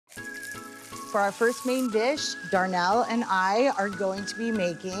For our first main dish, Darnell and I are going to be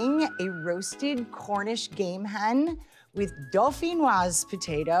making a roasted Cornish game hen with dauphinoise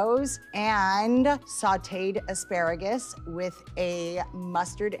potatoes and sautéed asparagus with a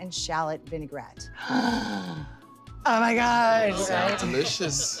mustard and shallot vinaigrette. Oh my gosh. Sounds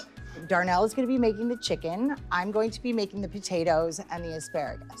delicious. Darnell is gonna be making the chicken. I'm going to be making the potatoes and the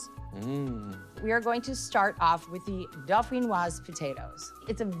asparagus. We are going to start off with the dauphinoise potatoes.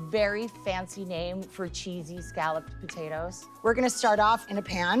 It's a very fancy name for cheesy scalloped potatoes. We're gonna start off in a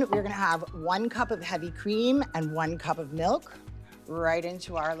pan. We're gonna have 1 cup of heavy cream and 1 cup of milk right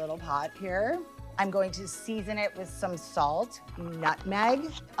into our little pot here. I'm going to season it with some salt, nutmeg.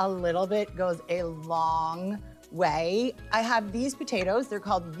 A little bit goes a long way. I have these potatoes. They're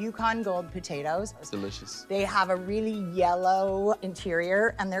called Yukon Gold potatoes. Delicious. They have a really yellow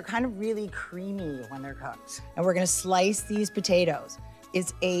interior and they're kind of really creamy when they're cooked. And we're gonna slice these potatoes.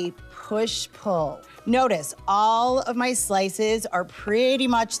 It's a push-pull. Notice, all of my slices are pretty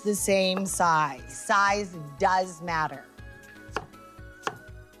much the same size. Size does matter.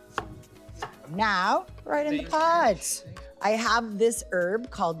 Now, right in the pot. I have this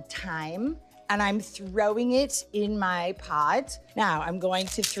herb called thyme, and I'm throwing it in my pot. Now, I'm going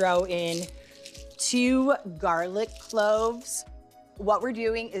to throw in 2 garlic cloves. What we're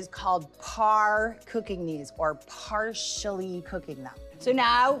doing is called par cooking these, or partially cooking them. So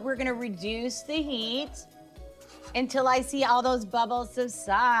now we're gonna reduce the heat until I see all those bubbles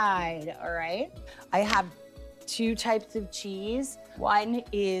subside, all right? I have 2 types of cheese. One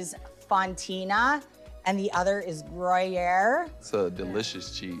is Fontina, and the other is Gruyere. It's a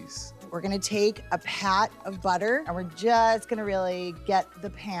delicious cheese. We're gonna take a pat of butter and we're just gonna really get the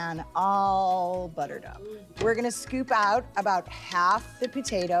pan all buttered up. We're gonna scoop out about half the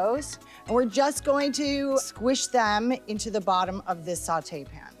potatoes and we're just going to squish them into the bottom of this saute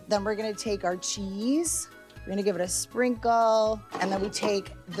pan. Then we're gonna take our cheese, we're gonna give it a sprinkle, and then we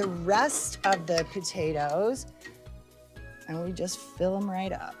take the rest of the potatoes and we just fill them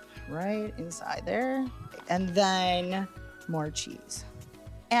right up, right inside there. And then more cheese.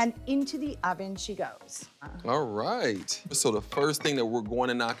 And into the oven she goes. All right. So the first thing that we're going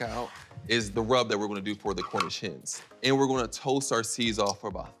to knock out is the rub that we're going to do for the Cornish hens. And we're going to toast our seeds off for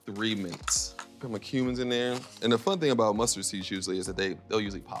about 3 minutes. Put my cumins in there. And the fun thing about mustard seeds usually is that they'll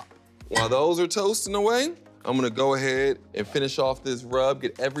usually pop. While those are toasting away, I'm gonna go ahead and finish off this rub,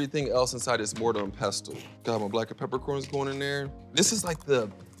 get everything else inside this mortar and pestle. Got my black and peppercorns going in there. This is like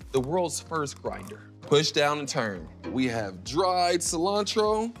the world's first grinder. Push down and turn. We have dried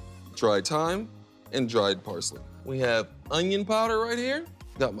cilantro, dried thyme, and dried parsley. We have onion powder right here.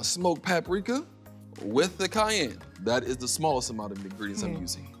 Got my smoked paprika with the cayenne. That is the smallest amount of ingredients I'm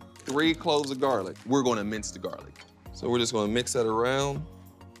using. 3 cloves of garlic. We're gonna mince the garlic. So we're just gonna mix that around.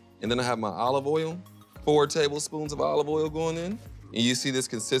 And then I have my olive oil, 4 tablespoons of olive oil going in. And you see this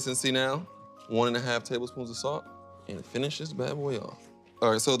consistency now, 1.5 tablespoons of salt. And finish this bad boy off. All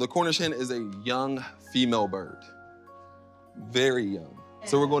right, so the Cornish hen is a young female bird, very young.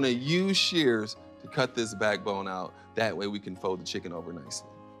 So we're gonna use shears to cut this backbone out. That way we can fold the chicken over nicely.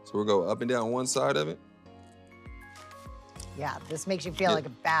 So we'll go up and down one side of it. Yeah, this makes you feel like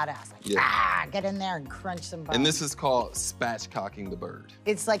a badass. Like, get in there and crunch some bones. And this is called spatchcocking the bird.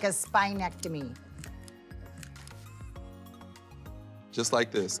 It's like a spinectomy. Just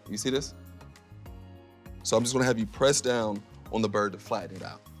like this. You see this? So I'm just gonna have you press down on the bird to flatten it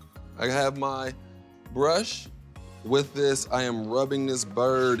out. I have my brush. With this, I am rubbing this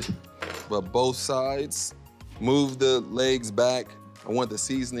bird from both sides. Move the legs back. I want the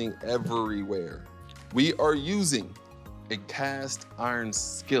seasoning everywhere. We are using a cast iron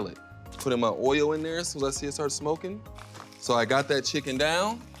skillet. Putting my oil in there, so let's see it start smoking. So I got that chicken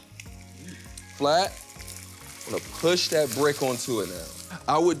down, flat. I'm gonna push that brick onto it now.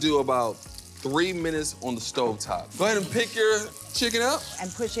 I would do about 3 minutes on the stovetop. Go ahead and pick your chicken up.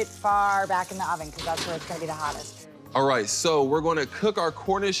 And push it far back in the oven, because that's where it's gonna be the hottest. All right, so we're gonna cook our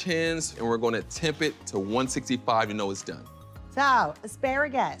Cornish hens and we're gonna temp it to 165 to know it's done. So,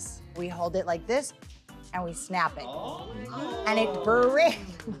 asparagus. We hold it like this and we snap it. And it breaks.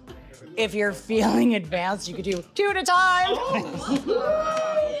 If you're feeling advanced, you could do 2 at a time.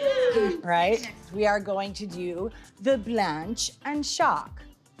 Right? We are going to do the blanch and shock.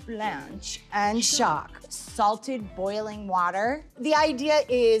 Blanch and shock. Salted boiling water. The idea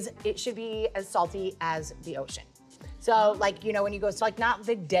is it should be as salty as the ocean. So like, you know, when you go, so like not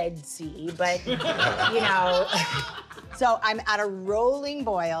the Dead Sea, but you know. So I'm at a rolling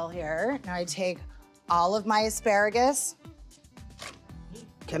boil here. Now I take all of my asparagus,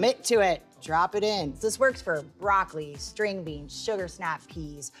 commit to it. drop it in. This works for broccoli, string beans, sugar snap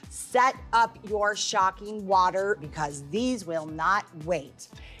peas. Set up your shocking water because these will not wait.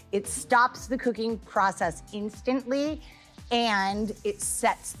 It stops the cooking process instantly and it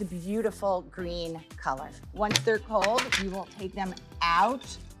sets the beautiful green color. Once they're cold, you will take them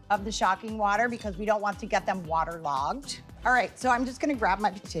out of the shocking water because we don't want to get them waterlogged. All right, so I'm just gonna grab my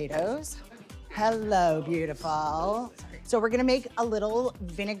potatoes. Hello, beautiful. So we're gonna make a little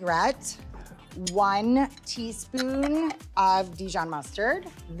vinaigrette, 1 teaspoon of Dijon mustard,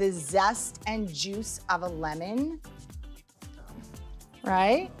 the zest and juice of a lemon,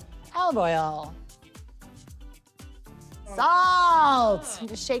 right? Olive oil, salt, and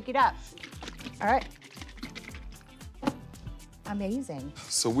just shake it up. All right. Amazing.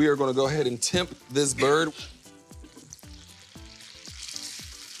 So we are gonna go ahead and temp this bird.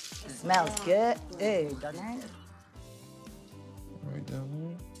 Smells good. Ooh, doesn't it? Right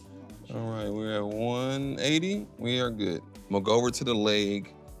down there. All right, we're at 180. We are good. We'll go over to the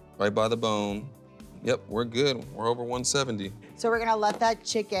leg, right by the bone. Yep, we're good. We're over 170. So we're gonna let that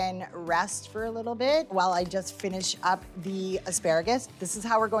chicken rest for a little bit while I just finish up the asparagus. This is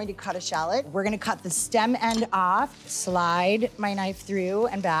how we're going to cut a shallot. We're gonna cut the stem end off, slide my knife through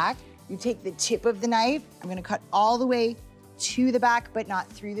and back. You take the tip of the knife, I'm gonna cut all the way to the back, but not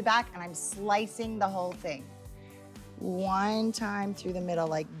through the back, and I'm slicing the whole thing. 1 time through the middle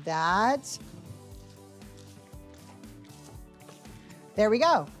like that. There we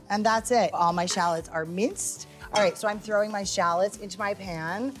go, and that's it. All my shallots are minced. All right, so I'm throwing my shallots into my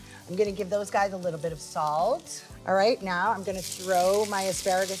pan. I'm gonna give those guys a little bit of salt. All right, now I'm gonna throw my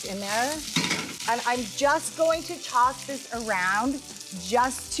asparagus in there. And I'm just going to toss this around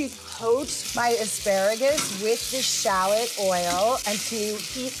just to coat my asparagus with the shallot oil and to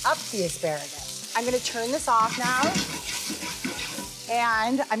heat up the asparagus. I'm gonna turn this off now,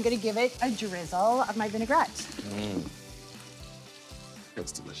 and I'm gonna give it a drizzle of my vinaigrette.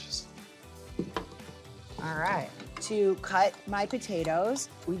 That's delicious. All right, to cut my potatoes,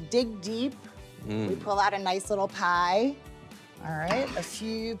 we dig deep, we pull out a nice little pie. All right, a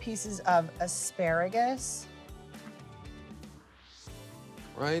few pieces of asparagus.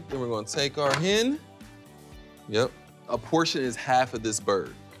 Right, then we're gonna take our hen. Yep, a portion is half of this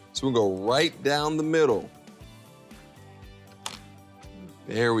bird. So we're gonna go right down the middle.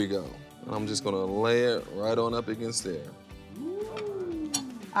 There we go. And I'm just gonna lay it right on up against there.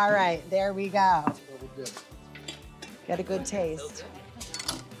 All right, there we go. Get a good taste.